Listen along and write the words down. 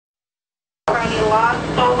for any lost,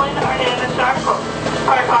 stolen, or damaged articles.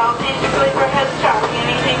 Our policy strictly prohibits dropping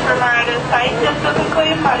anything from our out of sight. This does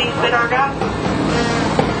include money, spit, or gum.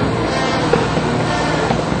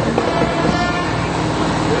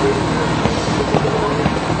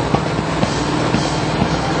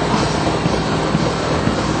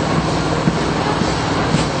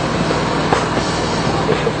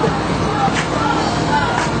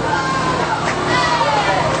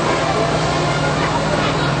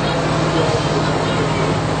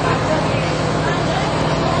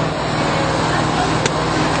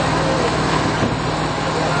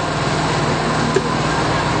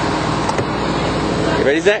 You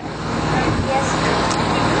ready, Zach? Yes.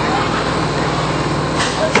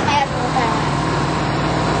 What's happening with that?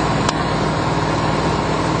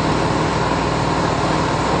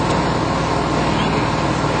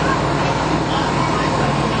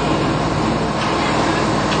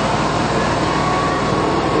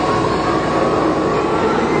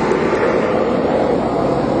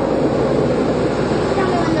 Tell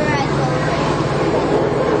me when the ride's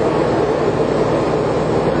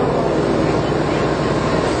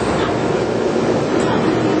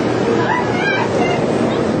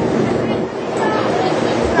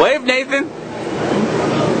Wave, Nathan.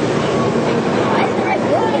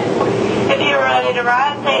 If you're ready to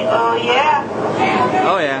ride, say, oh yeah.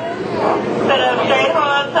 Oh, yeah. Sit up straight, hold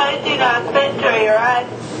on tight, do not spin, enjoy your ride.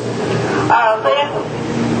 I'll see ya.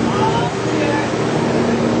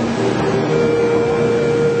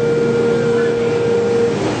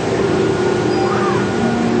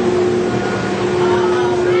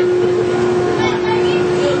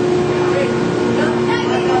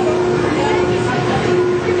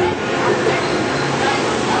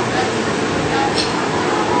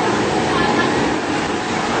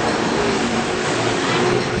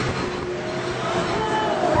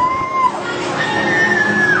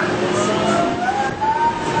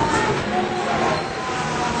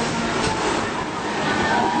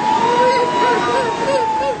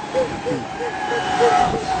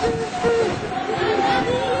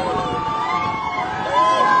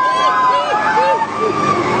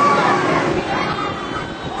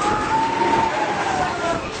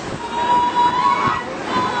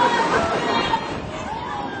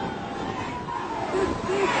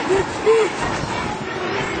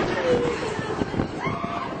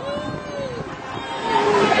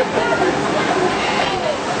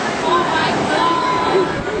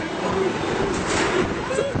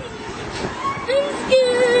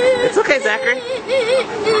 It's okay, Zachary.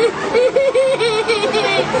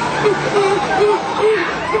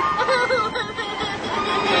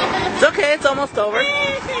 It's okay, it's almost over.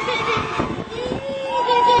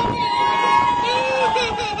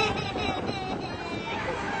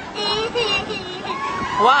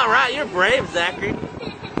 Wow, right, you're brave, Zachary.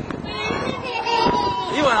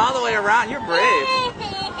 You went all the way around, you're brave.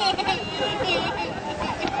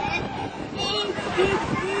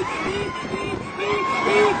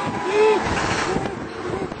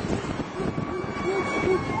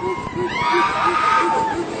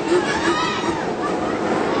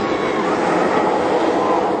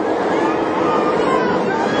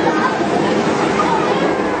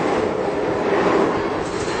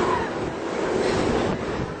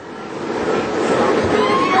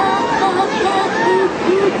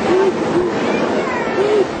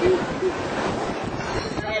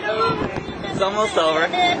 It's almost over.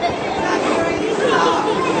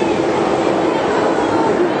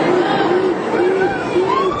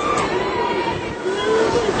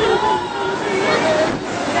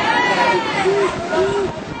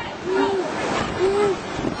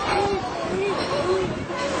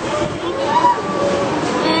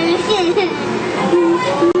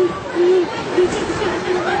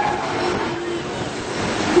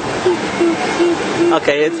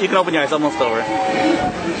 Okay, you can open your eyes. Almost over.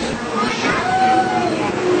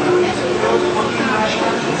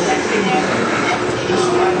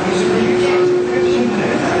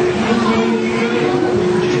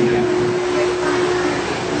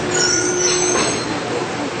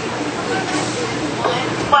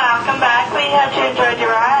 Welcome back. We hope you enjoyed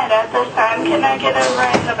your ride. At this time, can I get over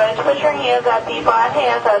in the bench? Put your hands at the butt,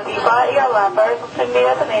 your levers. Listen to me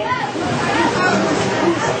at the knee.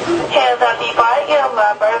 Hands at the butt, your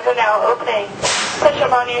levers are now opening. Push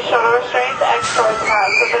up on your shoulder restraints, X towards the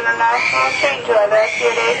house of international string to the rest of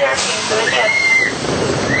your day here. Keep to the end.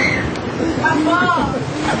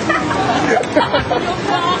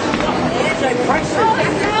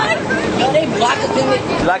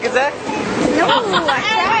 You like it, Zach? No, I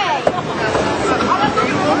tried.